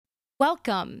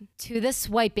Welcome to the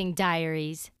Swiping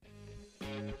Diaries.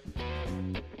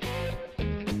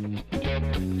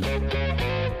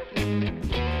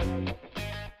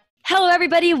 Hello,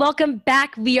 everybody. Welcome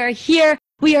back. We are here.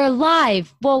 We are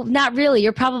live. Well, not really.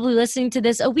 You're probably listening to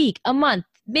this a week, a month,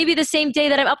 maybe the same day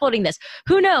that I'm uploading this.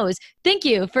 Who knows? Thank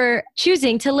you for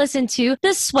choosing to listen to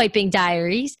the Swiping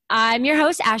Diaries. I'm your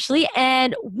host, Ashley,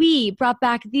 and we brought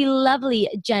back the lovely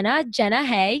Jenna. Jenna,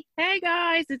 hey. Hey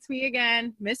guys, it's me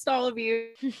again. Missed all of you.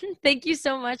 Thank you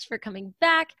so much for coming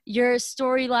back. Your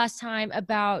story last time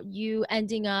about you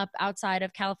ending up outside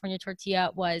of California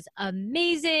Tortilla was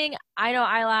amazing. I know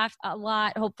I laughed a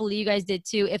lot. Hopefully you guys did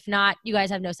too. If not, you guys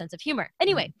have no sense of humor.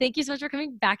 Anyway, thank you so much for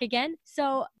coming back again.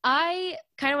 So I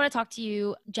kind of want to talk to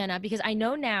you, Jenna, because I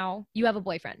know now you have a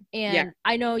boyfriend. And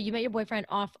I know you met your boyfriend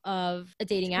off of a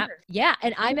dating app. Yeah.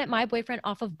 And I met my boyfriend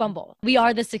off of Bumble. We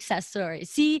are the success story.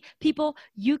 See, people,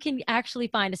 you can actually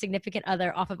find a significant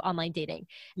other off of online dating.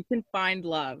 You can find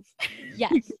love.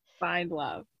 Yes. Find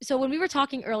love. So when we were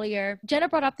talking earlier, Jenna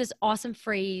brought up this awesome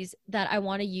phrase that I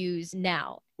want to use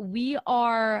now. We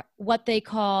are what they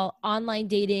call online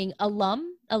dating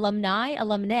alumni,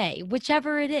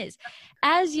 whichever it is.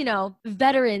 As you know,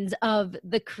 veterans of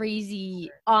the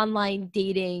crazy online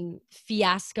dating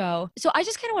fiasco. So I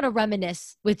just kind of want to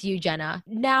reminisce with you, Jenna.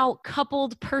 Now,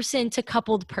 coupled person to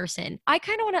coupled person. I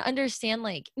kind of want to understand,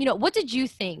 what did you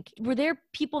think? Were there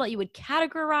people that you would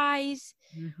categorize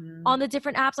on the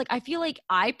different apps? Like, I feel like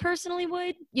I personally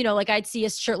would, I'd see a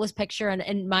shirtless picture and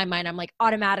in my mind, I'm like,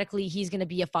 automatically he's going to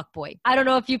be a fuckboy. I don't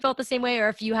know if you felt the same way or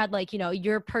if you had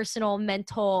your personal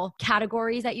mental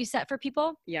categories that you set for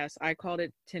people. Yes, I called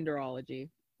it Tinderology.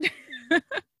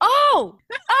 Oh,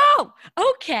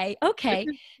 okay.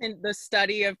 And the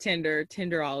study of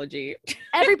Tinderology.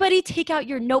 Everybody take out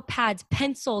your notepads,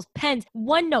 pencils, pens,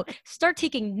 OneNote. Start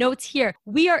taking notes here.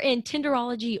 We are in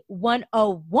Tinderology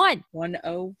 101.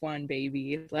 101,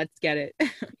 baby. Let's get it.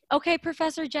 Okay,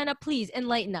 Professor Jenna, please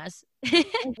enlighten us.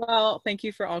 Well, thank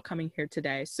you for all coming here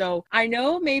today. So I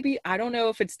know I don't know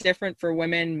if it's different for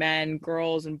women, men,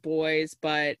 girls, and boys,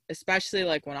 but especially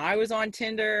when I was on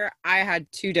Tinder, I had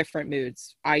two different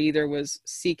moods. I either was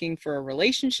seeking for a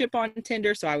relationship on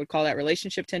Tinder, so I would call that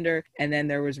relationship Tinder, and then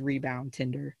there was rebound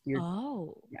Tinder.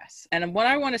 Yes. And what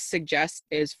I want to suggest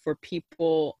is for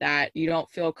people that you don't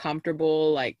feel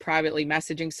comfortable privately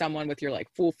messaging someone with your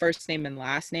full first name and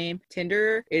last name,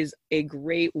 Tinder is a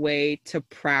great way to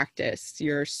practice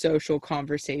your social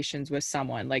conversations with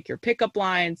someone, your pickup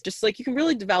lines. Just you can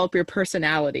really develop your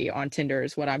personality on Tinder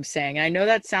is what I'm saying. And I know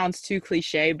that sounds too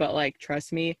cliche, but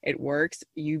trust me, it works.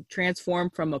 You transform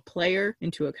from a player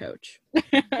into a coach.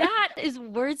 That is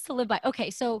words to live by. Okay,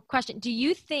 so question. Do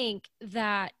you think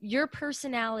that your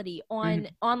personality on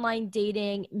online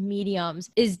dating mediums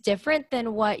is different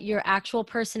than what your actual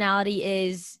personality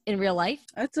is in real life?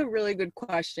 That's a really good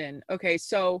question. Okay,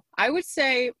 so I would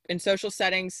say in social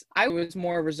settings, I was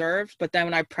more reserved, but then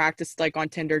when I practiced on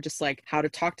Tinder, just how to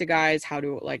talk to guys, how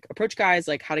to approach guys,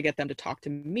 how to get them to talk to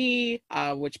me,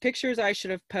 which pictures I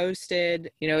should have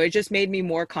posted, it just made me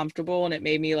more comfortable and it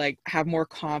made me have more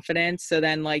confidence. So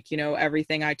then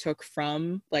everything I took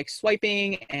from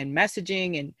swiping and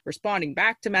messaging and responding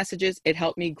back to messages, it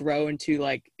helped me grow into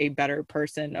a better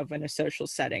person in a social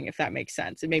setting, if that makes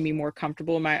sense. It made me more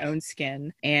comfortable in my own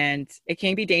skin, and it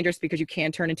can be dangerous because you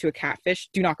can turn into a catfish.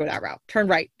 Do not go that route. Turn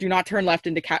right. Do not turn left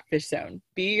into catfish zone.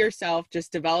 Be yourself.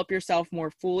 Just develop yourself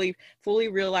more fully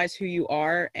realize who you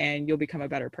are, and you'll become a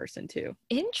better person too.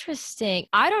 Interesting.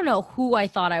 I don't know who I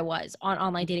thought I was on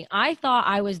online dating. I thought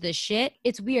I was the shit.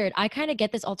 It's weird. I kind of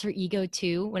get this alter ego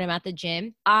too when I'm at the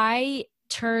gym. I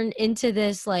turned into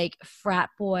this frat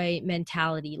boy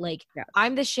mentality. Yes.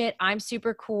 I'm the shit. I'm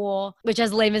super cool, which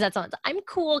as lame as that sounds, I'm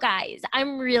cool, guys.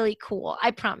 I'm really cool.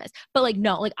 I promise. But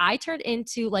no, I turned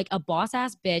into a boss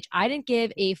ass bitch. I didn't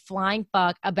give a flying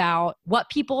fuck about what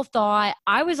people thought.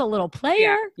 I was a little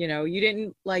player. Yeah. You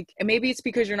didn't and maybe it's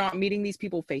because you're not meeting these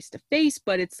people face to face,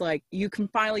 but it's you can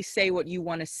finally say what you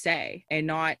want to say and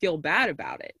not feel bad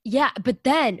about it. Yeah. But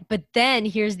then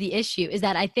here's the issue is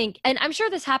that I think, and I'm sure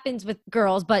this happens with girls,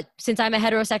 but since I'm a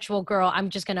heterosexual girl, I'm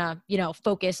just gonna,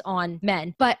 focus on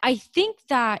men. But I think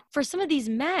that for some of these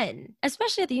men,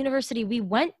 especially at the university we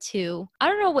went to, I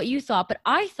don't know what you thought, but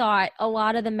I thought a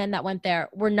lot of the men that went there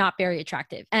were not very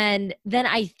attractive. And then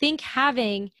I think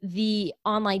having the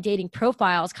online dating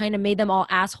profiles kind of made them all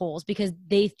assholes because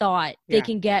they thought they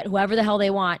can get whoever the hell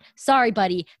they want. Sorry,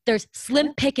 buddy. There's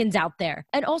slim pickings out there.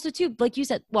 And also too, like you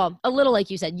said, well, a little like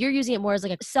you said, you're using it more as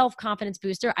a self-confidence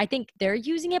booster. I think they're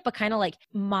using it, but kind of like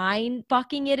mind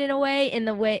fucking it in a way,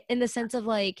 in the sense of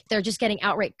like they're just getting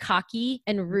outright cocky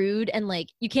and rude and like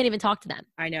you can't even talk to them.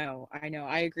 I know.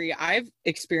 I agree. I've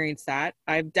experienced that.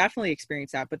 I've definitely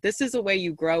experienced that. But this is a way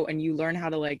you grow and you learn how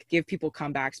to like give people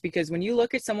comebacks, because when you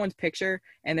look at someone's picture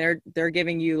and they're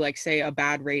giving you like, say, a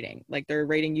bad rating, like they're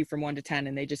rating you from 1 to 10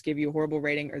 and they just give you a horrible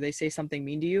rating or they say something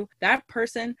mean to you, that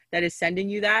person that is sending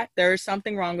you that, there's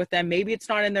something wrong with them. Maybe it's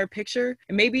not in their picture.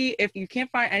 And maybe if you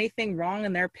can't find anything wrong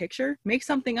in their picture, make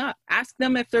something up. Ask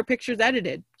them if their picture's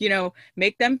edited,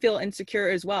 make them feel insecure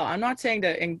as well. I'm not saying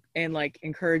to like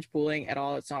encourage bullying at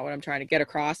all. It's not what I'm trying to get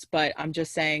across, but I'm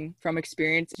just saying from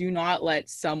experience, do not let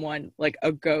someone like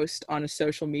a ghost on a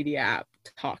social media app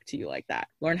talk to you like that.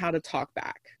 Learn how to talk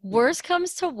back. Worst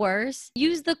comes to worst,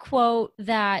 use the quote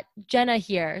that Jenna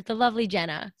here, the lovely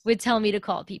Jenna, would tell me to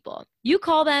call people. You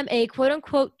call them a quote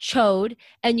unquote chode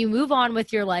and you move on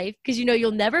with your life because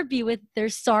you'll never be with their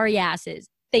sorry asses.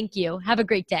 Thank you. Have a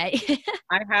great day.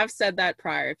 I have said that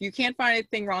prior. If you can't find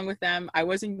anything wrong with them, I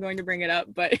wasn't going to bring it up,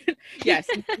 but yes,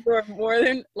 you're more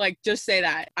than like, just say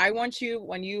that. I want you,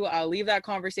 when you leave that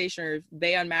conversation or if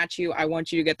they unmatch you, I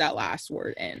want you to get that last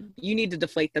word in. You need to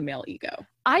deflate the male ego.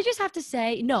 I just have to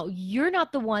say, no, you're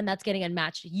not the one that's getting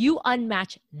unmatched. You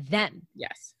unmatch them.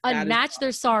 Yes. Unmatch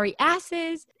their sorry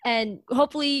asses. And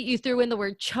hopefully you threw in the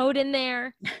word chode in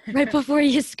there right before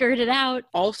you skirted out.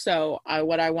 Also,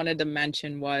 what I wanted to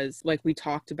mention was, like we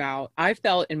talked about, I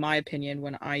felt, in my opinion,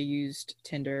 when I used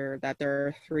Tinder, that there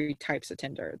are 3 types of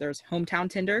Tinder. There's hometown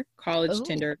Tinder, college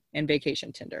Tinder, and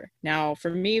vacation Tinder. Now,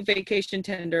 for me, vacation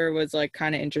Tinder was like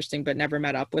kind of interesting, but never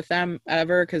met up with them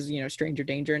ever because, stranger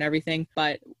danger and everything.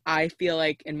 But I feel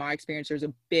like in my experience, there's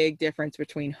a big difference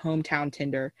between hometown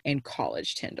Tinder and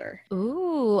college Tinder.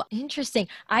 Ooh, interesting.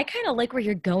 I kind of like where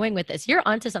you're going with this. You're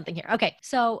onto something here. Okay,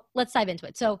 so let's dive into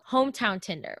it. So hometown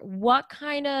Tinder, what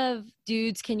kind of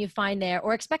dudes can you find there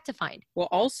or expect to find? Well,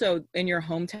 also in your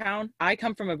hometown, I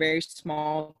come from a very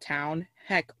small town.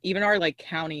 Heck, even our like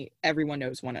county, everyone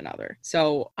knows one another.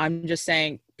 So I'm just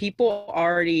saying, people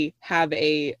already have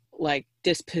a like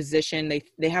disposition.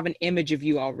 They have an image of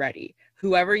you already.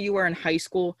 Whoever you were in high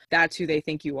school, that's who they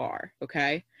think you are.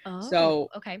 Okay. Oh,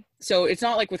 okay. So it's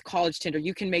not like with college Tinder,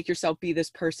 you can make yourself be this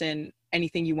person,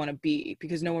 anything you want to be,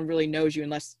 because no one really knows you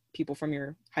unless people from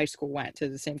your high school went to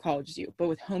the same college as you. But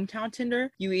with hometown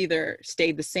Tinder, you either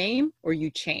stayed the same or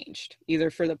you changed, either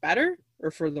for the better or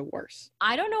for the worse.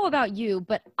 I don't know about you,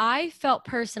 but I felt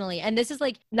personally, and this is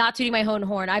like not tooting my own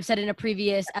horn. I've said in a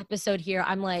previous episode here,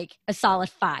 I'm like a solid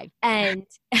 5. And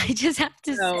I just have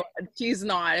to say. She's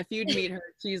not. If you'd meet her,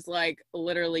 she's like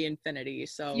literally infinity.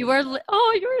 So you are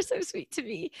so sweet to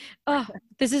me. Oh,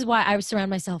 this is why I surround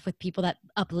myself with people that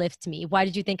uplift me. Why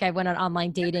did you think I went on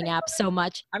online dating apps so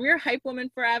much? I'm your hype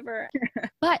woman forever.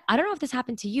 But I don't know if this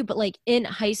happened to you, but like in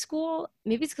high school,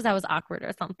 maybe it's because I was awkward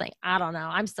or something. I don't know.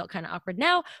 I'm still kind of awkward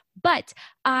now, but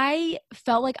I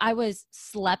felt like I was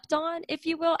slept on, if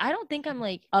you will. I don't think I'm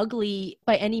like ugly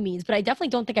by any means, but I definitely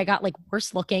don't think I got like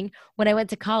worse looking when I went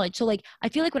to college. So like, I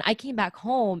feel like when I came back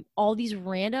home, all these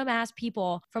random ass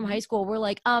people from high school were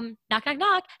like, knock, knock,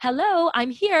 knock. Hello,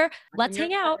 I'm here. Let's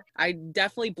hang out. I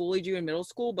definitely bullied you in middle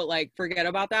school, but like, forget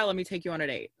about that. Let me take you on a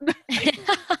date.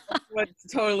 What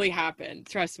totally happened.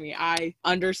 Trust me. I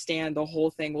understand the whole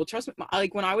thing. Well, trust me.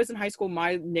 Like when I was in high school,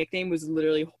 my nickname was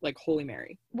literally like Holy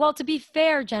Mary. Well, to be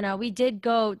fair, Jenna, we did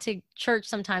go to church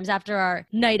sometimes after our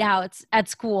night outs at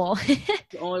school.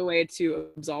 The only way to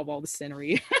absolve all the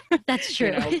sinnery. That's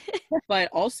true. But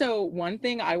also one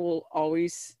thing I will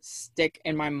always stick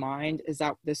in my mind is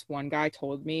that this one guy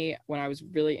told me when I was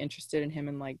really interested in him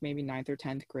in like maybe 9th or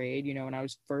 10th grade, when I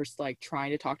was first like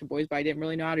trying to talk to boys, but I didn't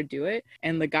really know how to do it.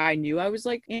 And the guy knew I was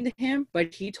like into him,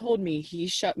 but he told me, he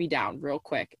shut me down real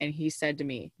quick. And he said to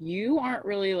me, "You aren't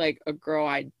really like a girl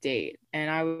I'd date." And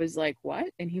I was like, "What?"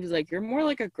 And he was like, "You're more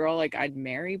like a girl like I'd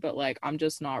marry, but like I'm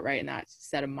just not right in that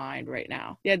set of mind right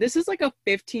now." Yeah, this is like a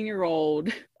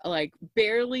 15-year-old like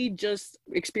barely just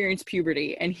experienced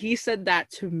puberty, and he said that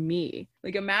to me.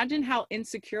 Like, imagine how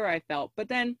insecure I felt. But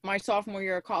then my sophomore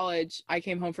year of college, I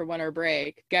came home for winter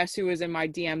break. Guess who was in my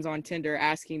DMs on Tinder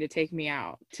asking to take me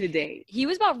out to date? He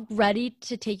was about ready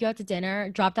to take you out to dinner,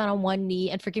 drop down on one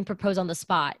knee, and freaking propose on the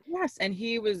spot. Yes, and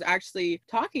he was actually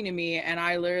talking to me, and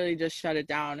I literally just shut it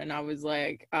down, and I was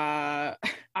like,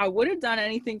 I would have done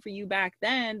anything for you back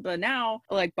then, but now,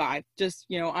 like, bye. Just,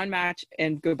 unmatch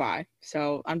and goodbye.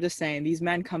 So I'm just saying, these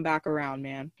men come back around,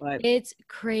 man. But It's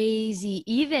crazy.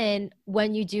 Even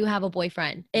when you do have a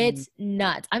boyfriend, it's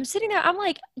nuts. I'm sitting there, I'm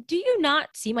like, do you not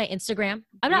see my Instagram?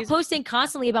 I'm not these, posting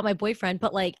constantly about my boyfriend,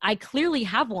 but like, I clearly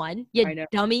have one, I you know.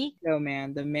 dummy. No,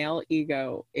 man, the male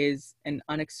ego is an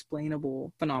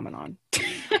unexplainable phenomenon.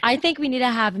 I think we need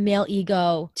to have male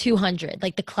ego 200,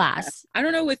 like the class. I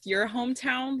don't know with your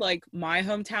hometown, like my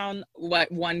hometown,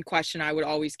 what one question I would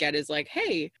always get is like,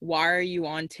 hey, why are you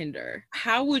on Tinder?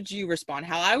 How would you respond?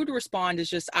 How I would respond is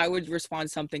just, I would respond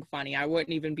something funny. I wouldn't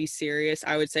even be serious.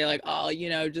 I would say like, oh,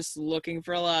 just looking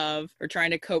for love or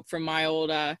trying to cope from my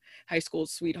old high school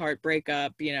sweetheart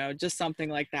breakup, just something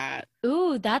like that.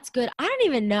 Ooh, that's good. I don't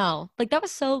even know. Like that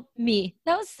was so me.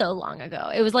 That was so long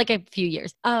ago. It was like a few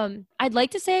years. I'd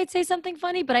like to say I'd say something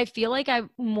funny, but I feel like I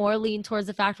more lean towards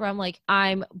the fact where I'm like,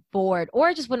 I'm bored, or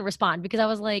I just wouldn't respond because I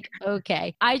was like,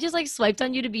 okay. I just like swiped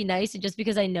on you to be nice and just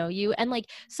because I know you. And like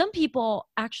some people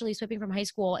actually swiping from high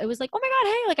school, it was like, oh my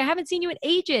God, hey, like I haven't seen you in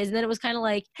ages. And then it was kind of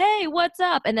like, hey, what's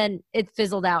up? And then it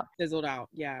fizzled out. Fizzled out.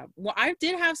 Yeah. Well, I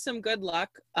did have some good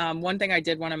luck. One thing I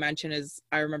did want to mention is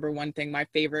I remember one thing, my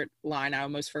favorite line I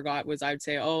almost forgot was I would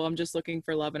say, oh, I'm just looking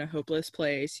for love in a hopeless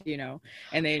place, and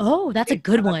Oh, that's a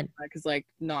good one. because like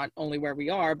not only where we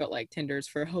are, but like Tinder's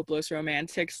for hopeless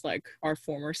romantics, like our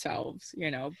former selves,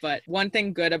 but one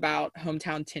thing good about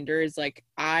hometown Tinder is like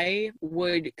I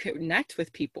would connect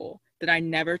with people that I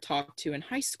never talked to in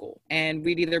high school. And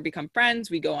we'd either become friends,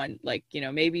 we go on like,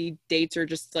 maybe dates or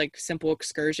just like simple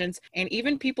excursions. And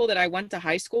even people that I went to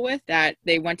high school with that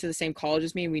they went to the same college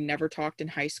as me and we never talked in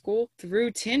high school,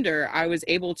 through Tinder, I was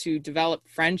able to develop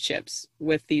friendships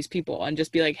with these people and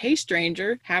just be like, hey,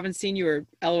 stranger, haven't seen you, or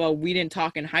LOL, we didn't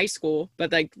talk in high school,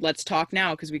 but like, let's talk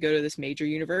now because we go to this major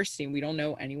university and we don't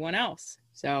know anyone else.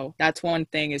 So that's one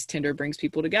thing is Tinder brings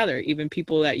people together, even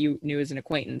people that you knew as an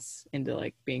acquaintance, into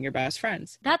like being your best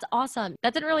friends. That's awesome.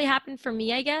 That didn't really happen for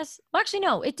me, I guess. Well, actually,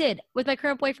 no, it did with my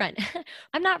current boyfriend.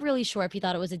 I'm not really sure if he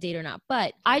thought it was a date or not,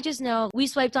 but I just know we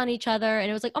swiped on each other and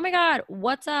it was like, oh my God,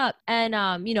 what's up? And,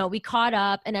 we caught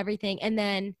up and everything. And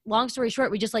then long story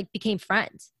short, we just like became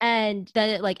friends. And then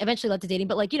it like eventually led to dating,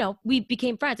 but like, we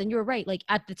became friends. And you were right. Like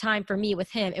at the time for me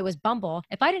with him, it was Bumble.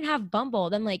 If I didn't have Bumble,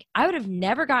 then like I would have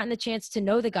never gotten the chance to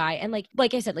know the guy. And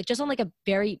like I said, like just on like a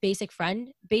very basic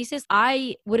friend basis,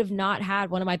 I would have not had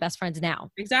one of my best friends now.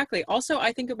 Exactly. Also,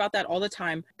 I think about that all the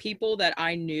time. People that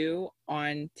I knew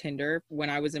on Tinder when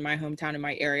I was in my hometown, in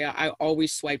my area, I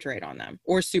always swiped right on them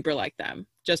or super like them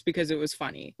just because it was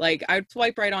funny. Like I'd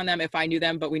swipe right on them if I knew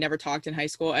them, but we never talked in high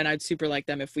school. And I'd super like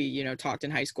them if we, talked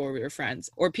in high school or we were friends,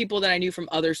 or people that I knew from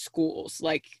other schools,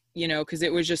 like, because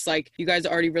it was just like, you guys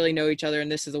already really know each other and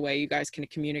this is a way you guys can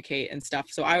communicate and stuff.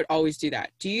 So I would always do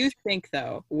that. Do you think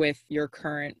though, with your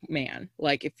current man,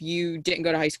 like if you didn't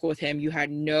go to high school with him, you had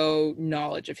no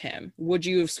knowledge of him, would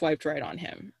you have swiped right on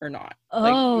him or not?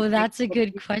 Oh, Like, that's a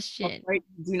good question. right?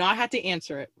 Do not have to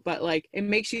answer it, but like it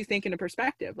makes you think into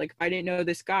perspective. Like if I didn't know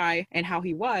this guy and how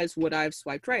he was, would I have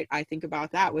swiped right? I think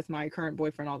about that with my current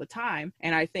boyfriend all the time.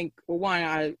 And I think, well, one,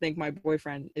 I think my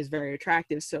boyfriend is very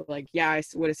attractive. So like, yeah, I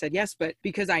would have said yes, but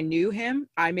because I knew him,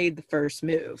 I made the first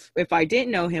move. If I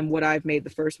didn't know him, would I have made the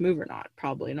first move or not?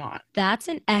 Probably not. That's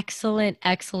an excellent,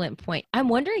 excellent point. I'm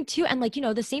wondering too, and like,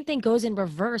 the same thing goes in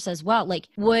reverse as well. Like,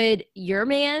 would your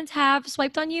man have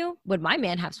swiped on you? Would my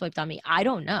man have swiped on me? I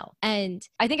don't know. And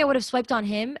I think I would have swiped on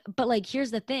him. But like,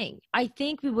 here's the thing. I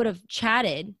think we would have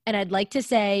chatted, and I'd like to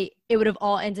say it would have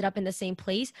all ended up in the same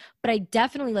place. But I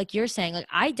definitely, like you're saying, like,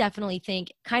 I definitely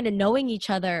think kind of knowing each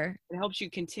other. It helps you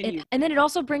continue. And then it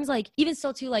also brings like, even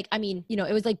still too, like, I mean,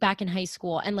 it was like back in high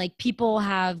school and like people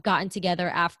have gotten together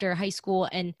after high school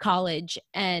and college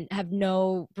and have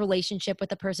no relationship with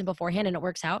the person beforehand and it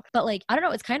works out. But like, I don't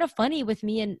know, it's kind of funny with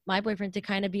me and my boyfriend to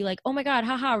kind of be like, oh my God,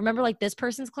 haha, remember like this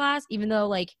person's class? Even though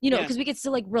like, because we could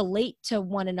still like relate to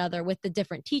one another with the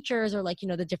different teachers or like,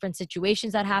 the different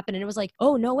situations that happen. And it was like,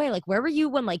 oh, no way. Like, where were you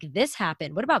when like this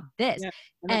happened? What about this? Yeah.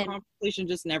 And the conversation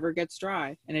just never gets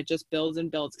dry and it just builds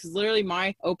and builds. Because literally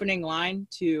my opening line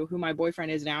to who my boyfriend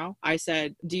is now, I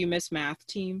said, do you miss math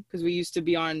team? Because we used to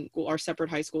be on our separate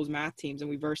high schools math teams and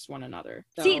we versed one another.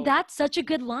 So, see, that's such a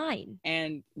good line.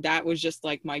 And that was just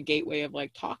like my gateway of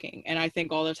like talking. And I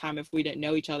think all the time, if we didn't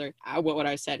know each other, what would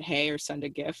I said, hey, or send a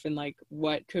GIF, and like,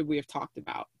 what could we have talked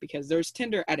about? Because there's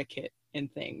Tinder etiquette and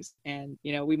things, and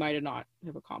we might have not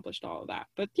have accomplished all of that.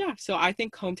 But yeah, so I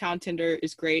think hometown Tinder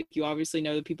is great. You obviously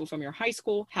know the people from your high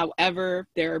school. However,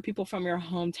 there are people from your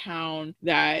hometown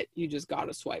that you just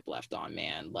gotta swipe left on,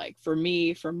 man. Like for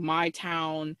me, for my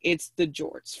town, it's the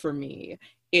jorts for me.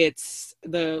 it's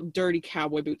the dirty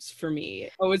cowboy boots for me.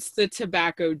 Oh, it's the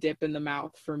tobacco dip in the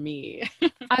mouth for me.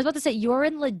 I was about to say, you're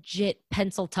in legit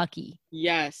Pennsyltucky.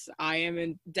 Yes, I am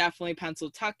in definitely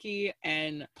Pennsyltucky,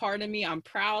 and part of me, I'm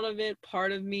proud of it.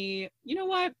 Part of me, you know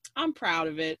what? I'm proud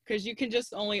of it because you can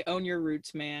just only own your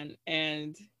roots, man.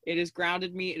 And it has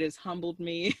grounded me. It has humbled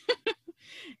me.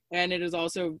 And it has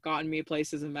also gotten me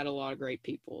places and met a lot of great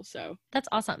people. So That's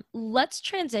awesome. Let's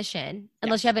transition,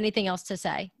 unless yes. you have anything else to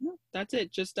say. No, that's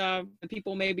it. Just the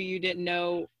people maybe you didn't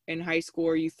know in high school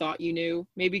or you thought you knew,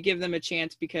 maybe give them a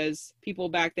chance, because people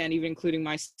back then, even including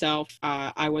myself,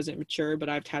 I wasn't mature, but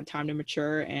I've had time to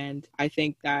mature. And I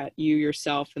think that you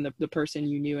yourself and the person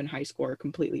you knew in high school are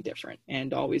completely different,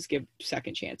 and always give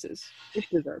second chances. It's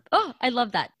deserved. Oh, I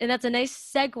love that. And that's a nice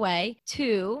segue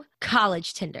to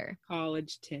college Tinder.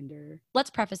 College Tinder. Let's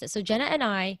preface this. So Jenna and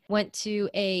I went to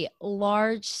a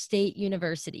large state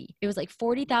university. It was like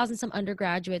 40,000 some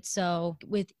undergraduates. So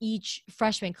with each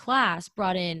freshman class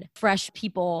brought in fresh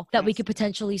people that we Yes. could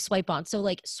potentially swipe on. So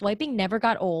like swiping never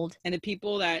got old. And the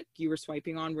people that you were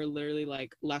swiping on were literally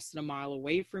like less than a mile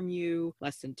away from you,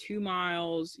 less than 2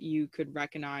 miles. You could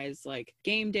recognize like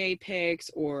game day pics,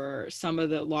 or a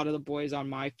lot of the boys on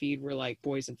my feed were like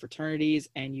boys in fraternities,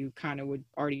 and you kind of would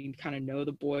already kind of know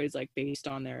the boys like based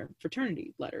on their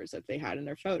fraternity letters that they had in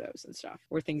their photos and stuff,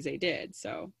 or things they did.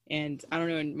 So, and I don't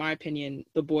know, in my opinion,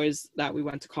 the boys that we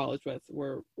went to college with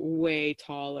were way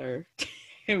taller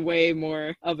and way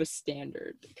more of a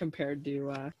standard compared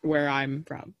to where I'm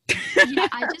from. Yeah,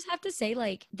 I just have to say,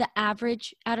 like, the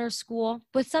average at our school,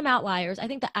 with some outliers, I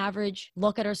think the average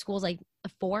look at our school is like a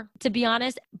 4, to be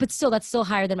honest. But still, that's still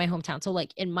higher than my hometown. So,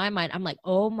 like, in my mind, I'm like,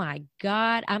 oh my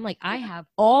God. I'm like, I have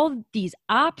all these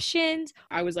options.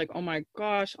 I was like, oh my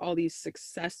gosh, all these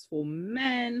successful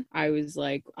men. I was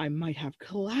like, I might have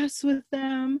class with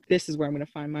them. This is where I'm going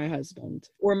to find my husband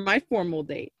or my formal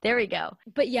date. There we go.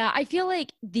 But yeah, I feel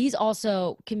like these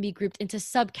also can be grouped into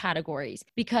subcategories,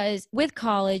 because with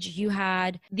college, you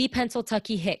had the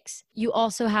Pennsyltucky Hicks. You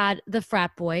also had the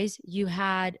frat boys. You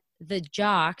had the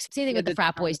jocks. Same thing with the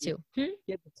frat boys too.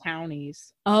 Get the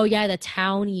townies. Oh yeah, the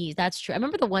townies. That's true. I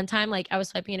remember the one time like I was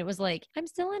swiping and it was like, I'm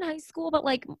still in high school, but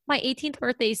like my 18th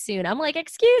birthday soon. I'm like,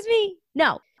 excuse me.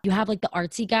 No. You have like the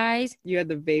artsy guys. You had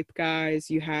the vape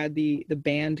guys. You had the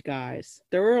band guys.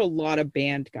 There were a lot of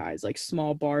band guys, like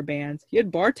small bar bands. You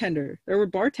had bartender. There were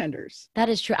bartenders. That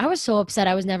is true. I was so upset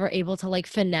I was never able to like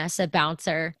finesse a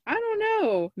bouncer. I don't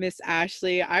know, Miss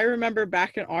Ashley. I remember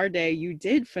back in our day, you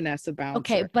did finesse a bouncer.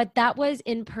 Okay, but that was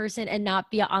in person and not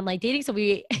via online dating. So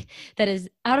that is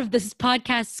out of this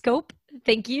podcast scope.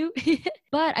 Thank you.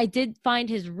 But I did find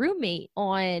his roommate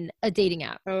on a dating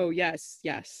app. Oh, yes,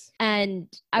 yes. And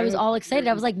I was all excited.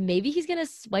 I was like, maybe he's going to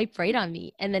swipe right on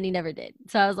me. And then he never did.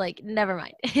 So I was like, never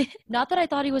mind. Not that I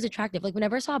thought he was attractive. Like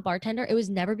whenever I saw a bartender, it was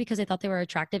never because I thought they were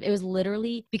attractive. It was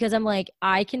literally because I'm like,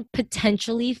 I can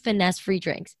potentially finesse free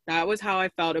drinks. That was how I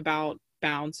felt about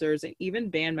bouncers and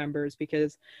even band members,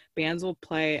 because bands will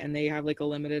play and they have like a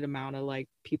limited amount of like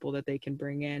people that they can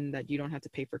bring in that you don't have to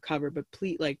pay for cover. But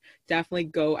please, like, definitely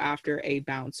go after a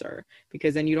bouncer,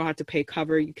 because then you don't have to pay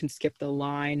cover. You can skip the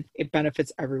line. It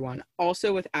benefits everyone.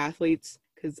 Also with athletes,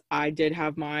 because I did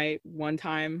have my one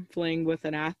time fling with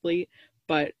an athlete,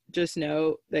 but just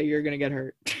know that you're gonna get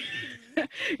hurt.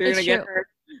 You're gonna get hurt.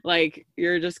 Like,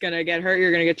 you're just gonna get hurt.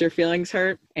 You're gonna get your feelings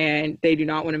hurt, and they do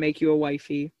not want to make you a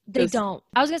wifey. They don't.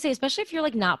 I was gonna say, especially if you're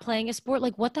like not playing a sport,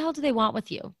 like what the hell do they want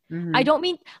with you? Mm-hmm. I don't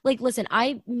mean like, listen,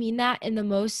 I mean that in the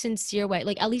most sincere way,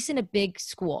 like at least in a big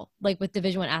school, like with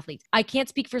Division I athletes. I can't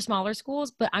speak for smaller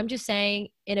schools, but I'm just saying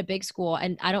in a big school,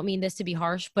 and I don't mean this to be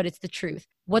harsh, but it's the truth.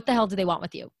 What the hell do they want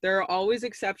with you? There are always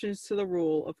exceptions to the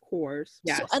rule, of course.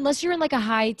 Yes. So unless you're in like a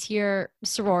high tier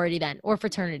sorority then, or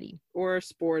fraternity. Or a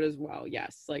sport as well.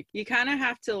 Yes. Like, you kind of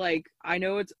have to, like, I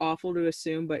know it's awful to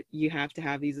assume, but you have to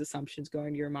have these assumptions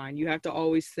going to your mind. You have to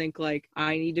always think like,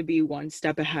 I need to be one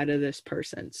step ahead of this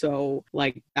person. So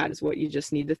like, that is what you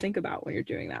just need to think about when you're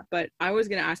doing that. But I was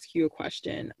going to ask you a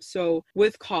question. So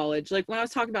with college, like when I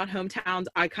was talking about hometowns,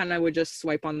 I kind of would just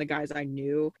swipe on the guys I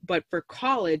knew. But for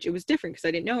college, it was different because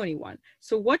I didn't know anyone.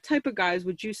 So what type of guys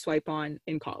would you swipe on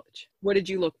in college? What did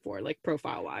you look for, like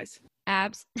profile wise?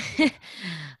 Abs.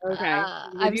 Okay.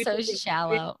 I'm so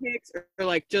shallow. Or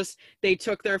like just they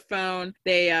took their phone,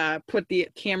 they put the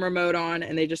camera mode on,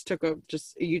 and they just took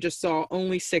you just saw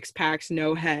only 6 packs,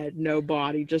 no head, no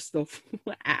body, just the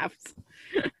abs.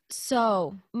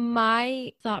 So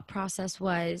my thought process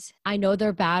was, I know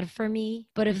they're bad for me,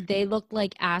 but if they looked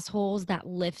like assholes that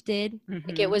lifted,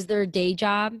 like it was their day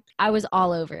job, I was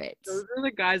all over it. Those are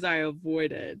the guys I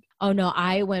avoided. Oh no,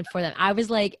 I went for them. I was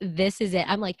like, this is it.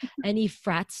 I'm like, any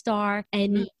frat star,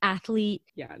 any athlete.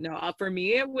 Yeah, no, for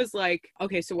me, it was like,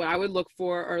 okay, so what I would look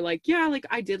for are like, yeah, like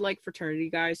I did like fraternity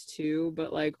guys too,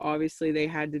 but like obviously they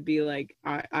had to be like,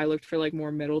 I looked for like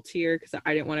more middle tier because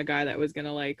I didn't want a guy that was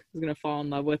gonna fall in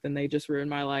love with and they just ruined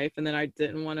my life. And then I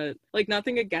didn't want to, like,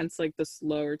 nothing against like the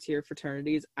lower tier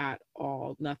fraternities at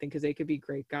all, nothing, because they could be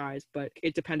great guys, but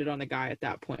it depended on the guy at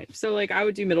that point. So like I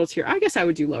would do middle tier. I guess I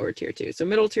would do lower tier too. So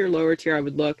middle tier, lower tier, I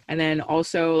would look. And then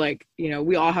also like, you know,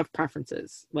 we all have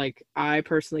preferences. Like I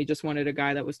personally just wanted a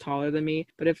guy that was taller than me,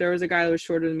 but if there was a guy that was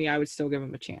shorter than me, I would still give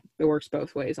him a chance. It works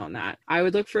both ways on that. I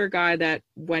would look for a guy that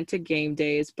went to game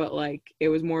days, but like it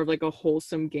was more of like a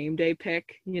wholesome game day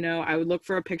pic. You know, I would look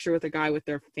for a picture with a guy with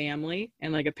their family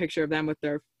and like a picture of them with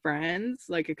their friends.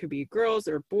 Like it could be girls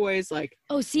or boys. Like,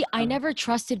 Oh, see, I never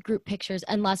trusted group pictures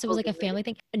unless it was like a family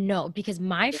thing. No, because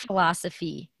my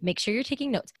philosophy, make sure you're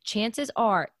taking notes. Chances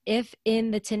are, if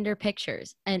in the Tinder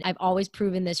pictures, and I've always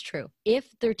proven this true,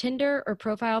 if their Tinder or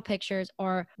profile pictures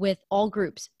are with all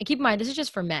groups, and keep in mind, this is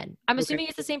just for men. I'm assuming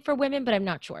it's the same for women, but I'm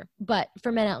not sure. But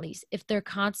for men at least, if they're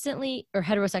constantly, or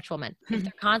heterosexual men, if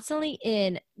they're constantly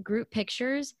in group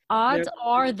pictures, odds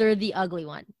are they're the ugly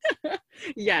one.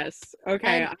 Yes.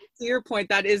 Okay. To your point,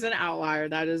 that is an outlier.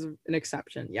 That is an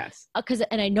exception. Yes.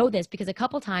 And I know this because a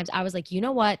couple times I was like, you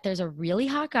know what? There's a really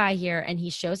hot guy here and he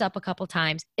shows up a couple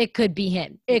times. It could be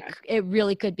him. It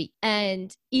really could be.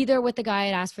 And either with the guy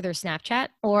I'd asked for their Snapchat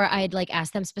or I'd like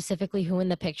asked them specifically who in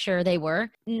the picture they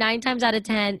were. 9 times out of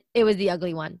 10, it was the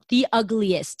ugly one. The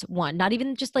ugliest one. Not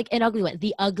even just like an ugly one.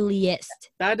 The ugliest.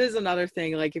 That is another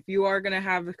thing. Like if you are going to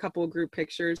have a couple of group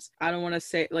pictures, I don't want to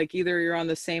say like either you're on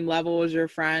the same level as your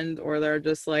friend or they're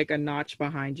just like a notch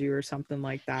behind you or something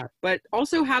like that. But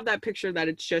also have that picture that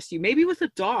it's just you, maybe with a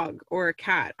dog or a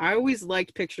cat. I always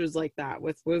liked pictures like that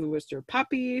with your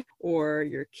puppy or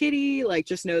your kitty. Like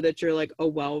just know that you're like a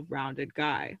well-rounded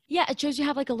guy. Yeah, it shows you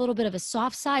have like a little bit of a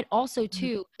soft side also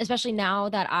too, especially now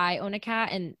that I own a cat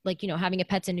and like, you know, having a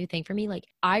pet's a new thing for me. Like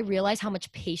I realize how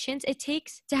much patience it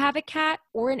takes to have a cat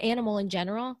or an animal in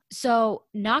general. So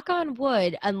knock on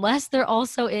wood, unless they're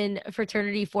also in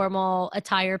fraternity formal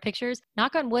attire pictures,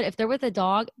 knock on wood, if they're with a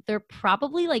dog, they're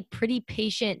probably like pretty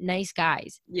patient, nice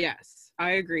guys. Yes,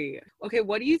 I agree. Okay,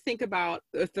 what do you think about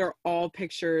if they're all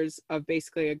pictures of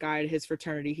basically a guy at his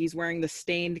fraternity? He's wearing the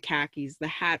stained khakis, the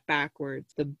hat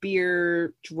backwards, the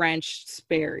beer drenched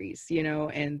Sperry's, you know,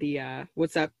 and the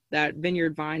what's that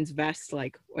Vineyard Vines vest,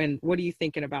 like, and what are you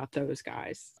thinking about those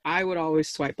guys? I would always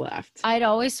swipe left. I'd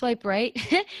always swipe right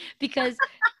because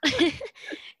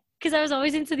because I was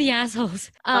always into the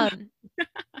assholes.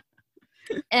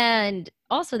 And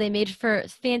also they made for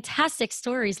fantastic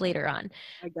stories later on.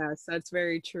 I guess that's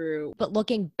very true. But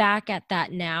looking back at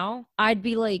that now, I'd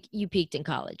be like, you peaked in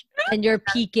college and you're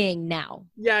peaking now.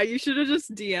 Yeah, you should have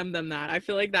just DM'd them that. I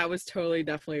feel like that was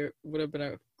definitely would have been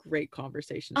a great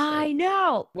conversation starter. I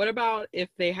know. What about if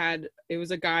it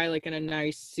was a guy like in a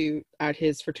nice suit at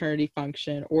his fraternity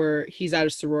function, or he's at a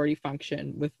sorority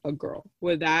function with a girl?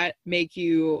 Would that make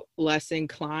you less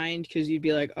inclined because you'd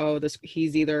be like, oh,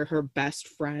 he's either her best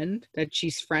friend that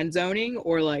she's friend zoning,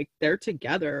 or like they're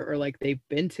together, or like they've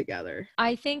been together?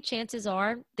 I think chances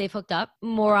are they've hooked up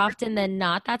more often than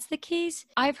not. That's the case.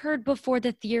 I've heard before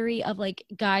the theory of like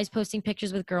guys posting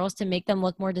pictures with girls to make them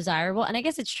look more desirable. And I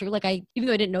guess it's true. Like even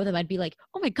though I didn't know them, I'd be like,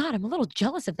 oh my God, I'm a little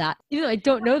jealous of that. Even though I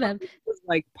don't know them.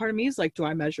 Like part of me is like, do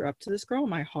I measure up to this girl?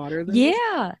 Am I hotter than this?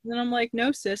 And then I'm like,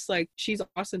 no, sis, like she's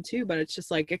awesome too. But it's just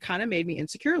like, it kind of made me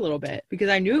insecure a little bit because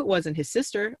I knew it wasn't his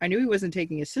sister. I knew he wasn't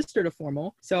taking his sister to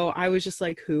formal. So I was just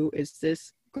like, who is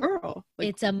this girl? Like,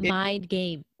 it's a mind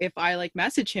game. If I like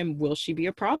message him, will she be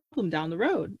a problem down the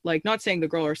road? Like not saying the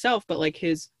girl herself, but like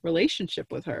his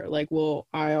relationship with her. Like, will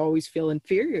I always feel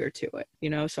inferior to it?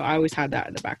 You know, so I always had that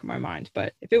in the back of my mind.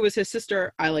 But if it was his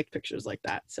sister, I like pictures like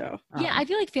that. So yeah, I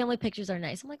feel like family pictures are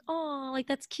nice. I'm like, oh, like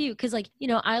that's cute. Cause like, you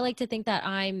know, I like to think that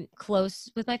I'm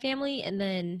close with my family and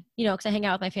then, you know, cause I hang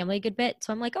out with my family a good bit.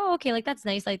 So I'm like, oh, okay, like that's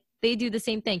nice. Like they do the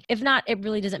same thing. If not, it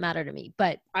really doesn't matter to me.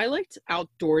 But I liked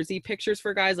outdoorsy pictures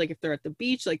for guys. Like if they're at the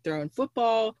beach, like they're on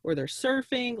football or they're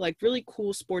surfing, like really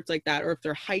cool sports like that. Or if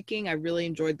they're hiking, I really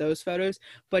enjoyed those photos.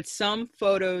 But some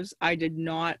photos I did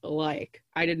not like.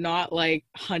 I did not like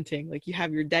hunting. Like you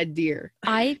have your dead deer.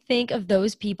 I think of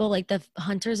those people like the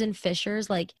hunters and fishers.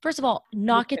 Like, first of all,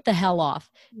 knock it the hell off.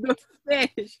 The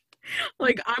fish.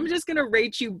 Like, I'm just going to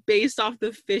rate you based off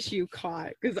the fish you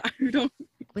caught because I don't.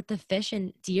 with the fish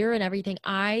and deer and everything,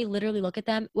 I literally look at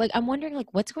them like I'm wondering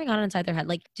like what's going on inside their head.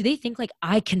 Like, do they think like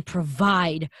I can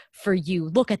provide for you?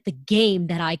 Look at the game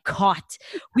that I caught.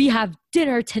 We have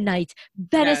dinner tonight, Yes.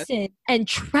 venison and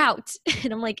trout.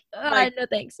 And I'm like, Like, no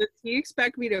thanks. does he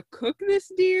expect me to cook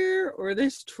this deer or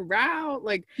this trout?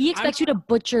 Like, He I'm expects you to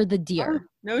butcher the oh, deer.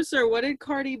 no, sir. What did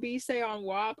Cardi B say on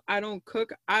WAP? I don't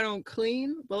cook, I don't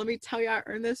clean. But let me tell you, I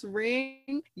earned this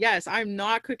ring. Yes, I'm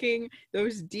not cooking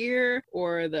those deer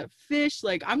or the fish.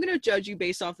 Like, I'm going to judge you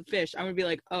based off the fish. I'm going to be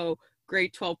like, oh,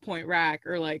 great 12-point rack,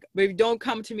 or like, but don't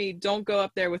come to me, don't go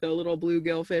up there with a little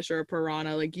bluegill fish or a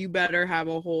piranha. Like, you better have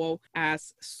a whole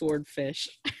ass swordfish.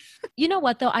 You know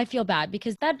what though? I feel bad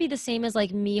because that'd be the same as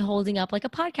like me holding up like a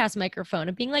podcast microphone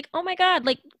and being like, "Oh my god,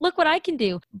 like look what I can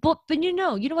do." But you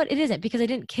know what? It isn't because I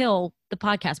didn't kill the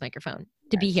podcast microphone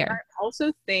to be Yes. here. I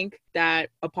also think that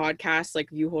a podcast like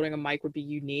you holding a mic would be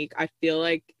unique. I feel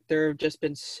like there have just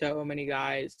been so many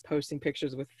guys posting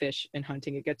pictures with fish and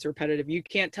hunting. It gets repetitive. You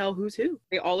can't tell who's who.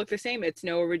 They all look the same. It's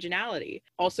no originality.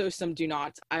 Also, some do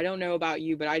nots. I don't know about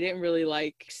you, but I didn't really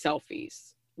like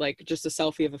selfies. Like just a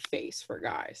selfie of a face for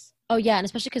guys. Oh yeah, and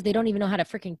especially because they don't even know how to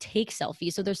freaking take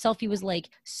selfies. So their selfie was like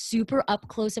super up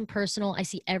close and personal. I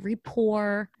see every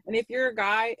pore. And if you're a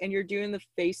guy and you're doing the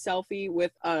face selfie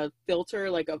with a filter,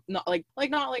 like a not like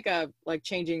a like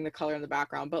changing the color in the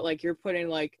background, but like you're putting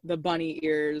like the bunny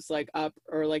ears like up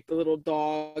or like the little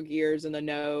dog ears in the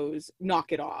nose,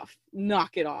 knock it off.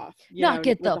 Knock it off. Knock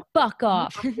it the fuck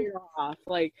off. Knock it off.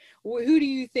 Like, who do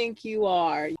you think you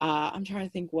are? I'm trying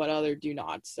to think what other do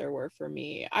nots there were for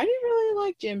me. I didn't really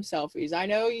like gym selfies. I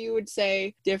know you would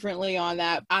say differently on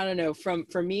that. I don't know.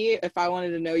 For me, if I wanted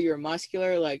to know you're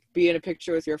muscular, like be in a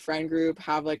picture with your friend group,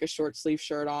 have like a short sleeve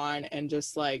shirt on, and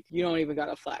just like you don't even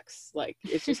gotta flex. Like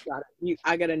it's just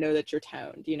I gotta know that you're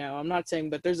toned. You know, I'm not saying,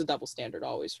 but there's a double standard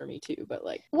always for me too. But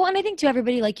like, well, and I think too,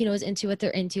 everybody like, you know, is into what they're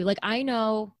into. Like I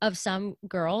know of some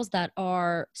girls that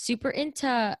are super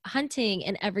into hunting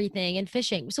and everything and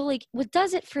fishing. So like what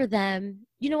does it for them,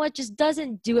 you know what, just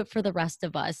doesn't do it for the rest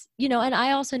of us, you know. And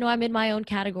I also know I'm in my own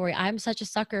category. I'm such a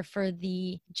sucker for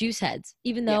the juice heads,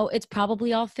 even though it's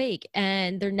probably all fake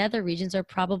and their nether regions are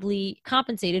probably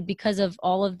compensated because of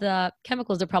all of the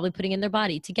chemicals they're probably putting in their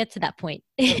body to get to that point.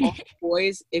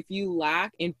 Boys, if you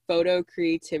lack in photo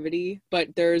creativity, but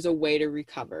there's a way to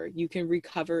recover. You can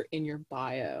recover in your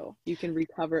bio. You can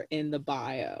recover in the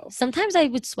bio. Sometimes I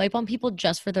would swipe on people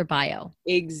just for their bio.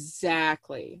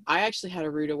 Exactly. I actually had a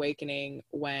rude awakening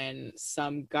when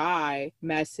some guy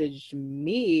messaged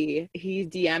me. He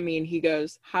DM'd me and he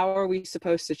goes, "How are we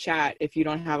supposed to chat if you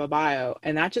don't have a bio?"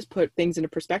 And that just put things into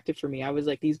perspective for me. I was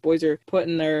like, these boys are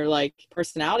putting their like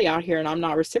personality out here and I'm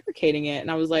not reciprocating it.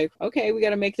 And I was like, okay, we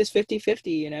got to make this 50-50,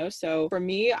 you know? So for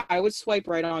me, I would swipe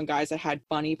right on guys that had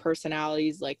funny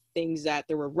personalities, like things that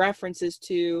there were references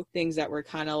to, things that were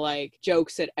kind of like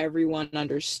jokes that everyone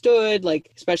understood,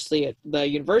 like especially at the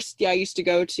university I used to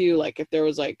go to, like if there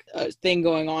was like a thing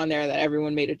going on there that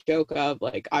everyone made a joke of,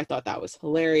 like I thought that was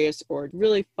hilarious, or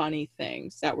really funny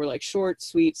things that were like short,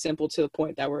 sweet, simple, to the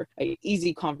point, that were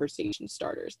easy conversation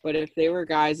starters. But if they were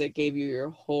guys that gave you your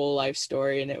whole life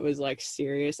story and it was like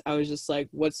serious, I was just like,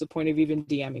 what's the point of even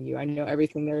DMing you? I know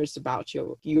everything there is about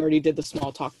you. You already did the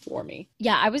small talk for me.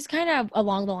 Yeah, I was kind of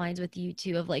along the lines with you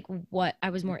too of like what I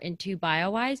was more into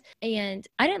bio wise. And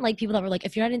I didn't like people that were like,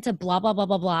 if you're not into blah, blah, blah,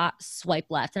 blah, blah, swipe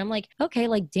left. And I'm like, okay,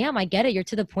 like, damn, I get it. You're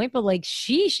to the point, but like,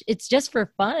 sheesh, it's just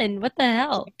for fun. What the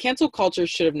hell? Cancel culture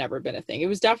should have never been a thing. It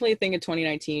was definitely a thing in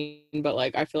 2019, but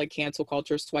like, I feel like cancel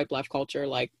culture, swipe left culture,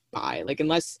 like, bye. Like,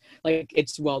 unless like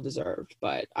it's well deserved.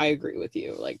 But I agree with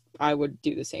you. Like, I would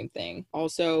do the same thing.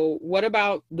 Also, what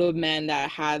about the men that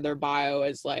had their bio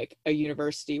as like a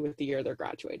university with the year they're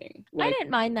graduating? Like, I didn't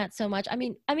mind that so much. I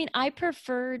mean, I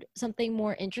preferred something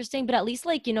more interesting, but at least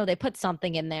like, you know, they put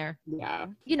something in there. yeah.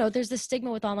 You know, there's this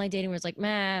stigma with online dating where it's like,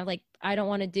 man, like I don't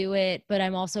want to do it, but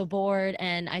I'm also bored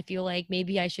and I feel like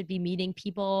maybe I should be meeting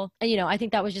people. And, you know, I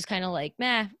think that was just kind of like,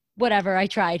 meh, whatever, I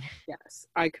tried. Yes,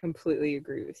 I completely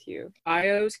agree with you.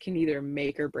 Bios can either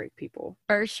make or break people.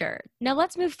 For sure. Now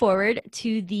let's move forward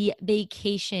to the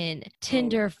vacation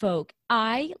Tinder folk.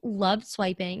 I loved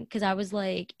swiping because I was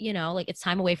like, you know, like it's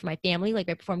time away from my family, like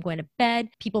right before I'm going to bed.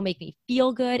 People make me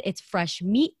feel good. It's fresh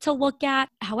meat to look at.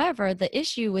 However, the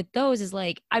issue with those is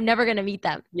like, I'm never going to meet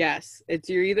them. Yes,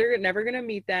 you're either never going to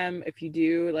meet them. If you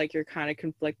do, like you're kind of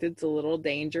conflicted, it's a little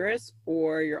dangerous,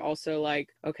 or you're also like,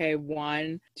 okay,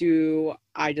 one, do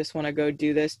I just want to go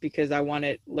do this because I want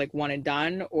it like one and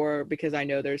done, or because I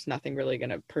know there's nothing really going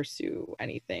to pursue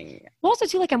anything. Well, also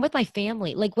too, like I'm with my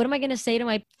family. Like, what am I going to say to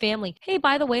my family? Hey,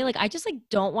 by the way, like I just like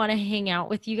don't want to hang out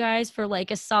with you guys for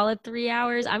like a solid 3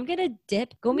 hours. I'm going to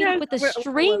dip, go meet up with a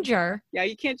stranger. Yeah,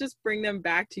 you can't just bring them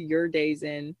back to your Days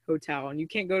Inn hotel, and you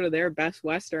can't go to their Best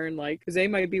Western, like, because they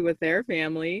might be with their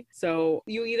family. So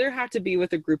you either have to be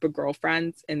with a group of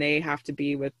girlfriends and they have to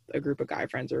be with a group of guy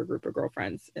friends or a group of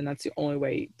girlfriends. And that's the only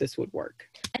way this would work.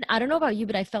 And I don't know about you,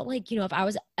 but I felt like, you know, if I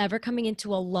was ever coming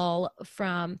into a lull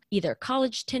from either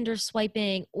college Tinder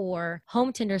swiping or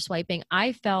home Tinder swiping,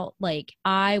 I felt like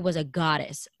I was a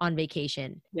goddess on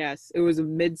vacation. Yes, it was a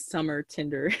midsummer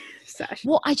Tinder session.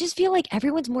 Well, I just feel like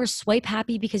everyone's more swipe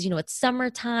happy because, you know, it's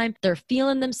summertime. They're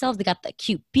feeling themselves. They got the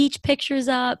cute beach pictures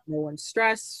up. No one's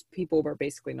stressed. People were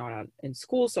basically not out in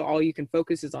school. So all you can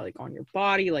focus is on, like, on your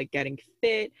body, like getting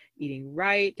fit, eating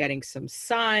right, getting some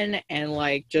sun, and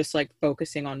like just like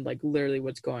focusing on like literally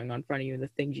what's going on in front of you and the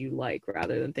things you like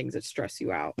rather than things that stress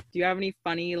you out. Do you have any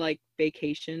funny like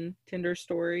vacation Tinder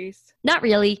stories? Not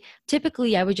really.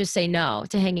 Typically, I would just say no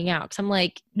to hanging out because I'm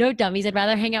like, no dummies. I'd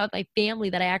rather hang out with my family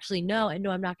that I actually know and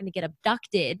know I'm not going to get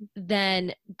abducted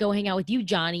than go hang out with you,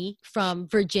 Johnny, from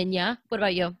Virginia. What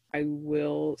about you? I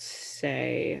will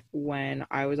say when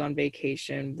I was on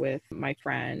vacation with my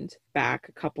friend back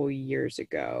a couple years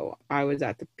ago, I was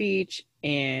at the beach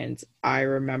and I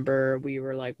remember we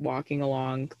were like walking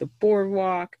along the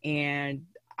boardwalk, and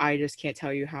I just can't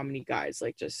tell you how many guys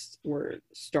like just were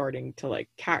starting to like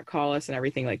catcall us and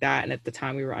everything like that. And at the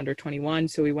time we were under 21.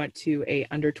 So we went to a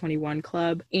under 21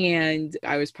 club, and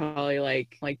I was probably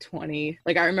like 20.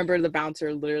 Like I remember the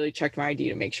bouncer literally checked my ID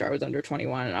to make sure I was under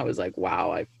 21. And I was like,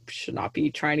 wow, I should not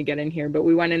be trying to get in here. But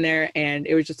we went in there and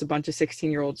it was just a bunch of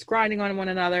 16-year-olds grinding on one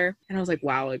another. And I was like,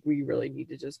 wow, like we really need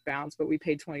to just bounce. But we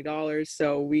paid $20.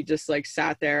 So we just like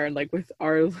sat there and like with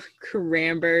our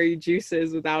cranberry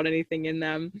juices without anything in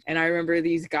them. And I remember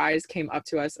these guys came up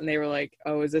to us and they were like,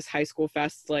 oh, is this high school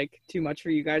fest like too much for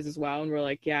you guys as well? And we're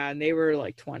like, yeah. And they were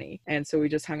like 20. And so we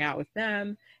just hung out with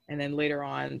them. And then later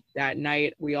on that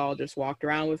night, we all just walked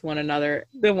around with one another.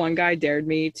 The one guy dared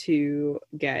me to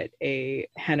get a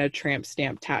henna tramp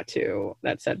stamp tattoo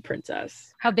that said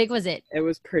princess. How big was it? It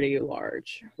was pretty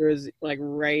large. It was like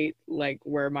right like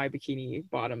where my bikini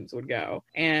bottoms would go.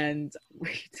 And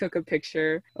we took a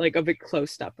picture, like a bit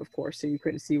close up, of course, so you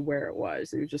couldn't see where it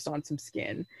was. It was just on some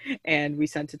skin. And we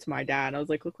sent it to my dad. I was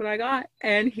like, look what I got.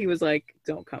 And he was like,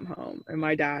 don't come home. And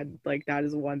my dad, like, that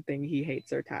is one thing he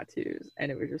hates are tattoos.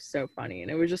 And it was just so funny.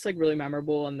 And it was just like really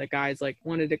memorable. And the guys like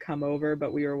wanted to come over,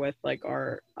 but we were with like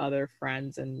our other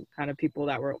friends and kind of people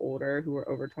that were older who were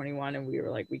over 21. And we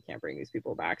were like, we can't bring these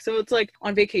people back. So it's like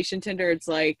on vacation Tinder, it's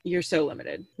like, you're so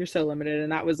limited. You're so limited.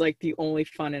 And that was like the only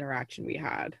fun interaction we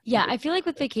had. Yeah. I feel like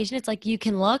with vacation, it's like you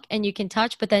can look and you can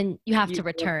touch, but then you have to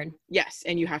return. Yes.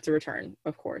 And you have to return,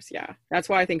 of course. Yeah. That's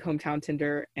why I think hometown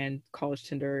Tinder and college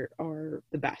Tinder are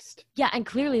the best. Yeah. And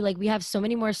clearly, like we have so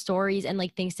many more stories and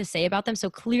like things to say about them. So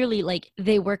clearly, like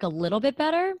they work a little bit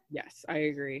better. Yes, I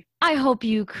agree. I hope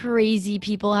you crazy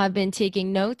people have been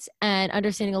taking notes and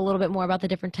understanding a little bit more about the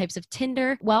different types of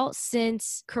Tinder. Well,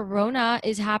 since Corona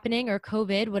is happening, or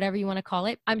COVID, whatever you want to call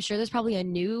it, I'm sure there's probably a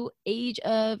new age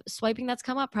of swiping that's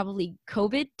come up, probably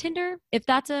COVID Tinder, if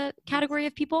that's a category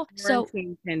of people.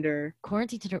 Quarantine Tinder.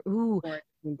 Quarantine Tinder. Ooh.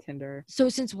 Tinder. So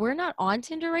since we're not on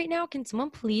Tinder right now, can someone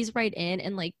please write in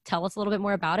and like tell us a little bit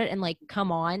more about it and like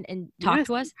come on and talk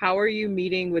to us? How are you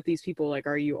meeting with these people? Like,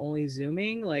 are you only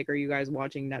Zooming? Like, are you guys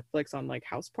watching Netflix on like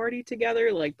House Party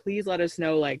together? Like, please let us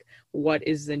know, like, what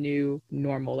is the new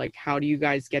normal? Like, how do you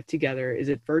guys get together? Is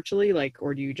it virtually, like,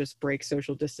 or do you just break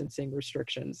social distancing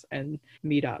restrictions and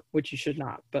meet up, which you should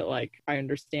not, but like, I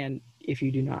understand if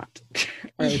you do not.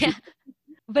 Yeah.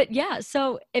 But yeah,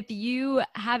 so if you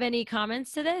have any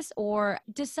comments to this or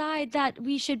decide that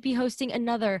we should be hosting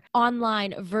another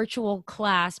online virtual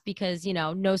class because, you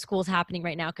know, no school's happening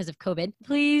right now because of COVID,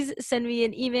 please send me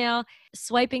an email,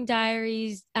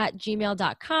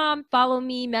 swipingdiaries@gmail.com. Follow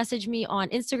me, message me on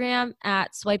Instagram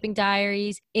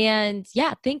 @swipingdiaries. And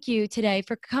yeah, thank you today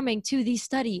for coming to the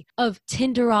study of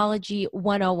Tinderology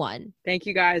 101. Thank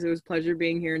you guys. It was a pleasure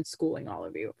being here and schooling all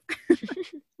of you.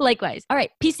 Likewise. All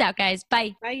right. Peace out, guys.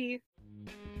 Bye. Bye.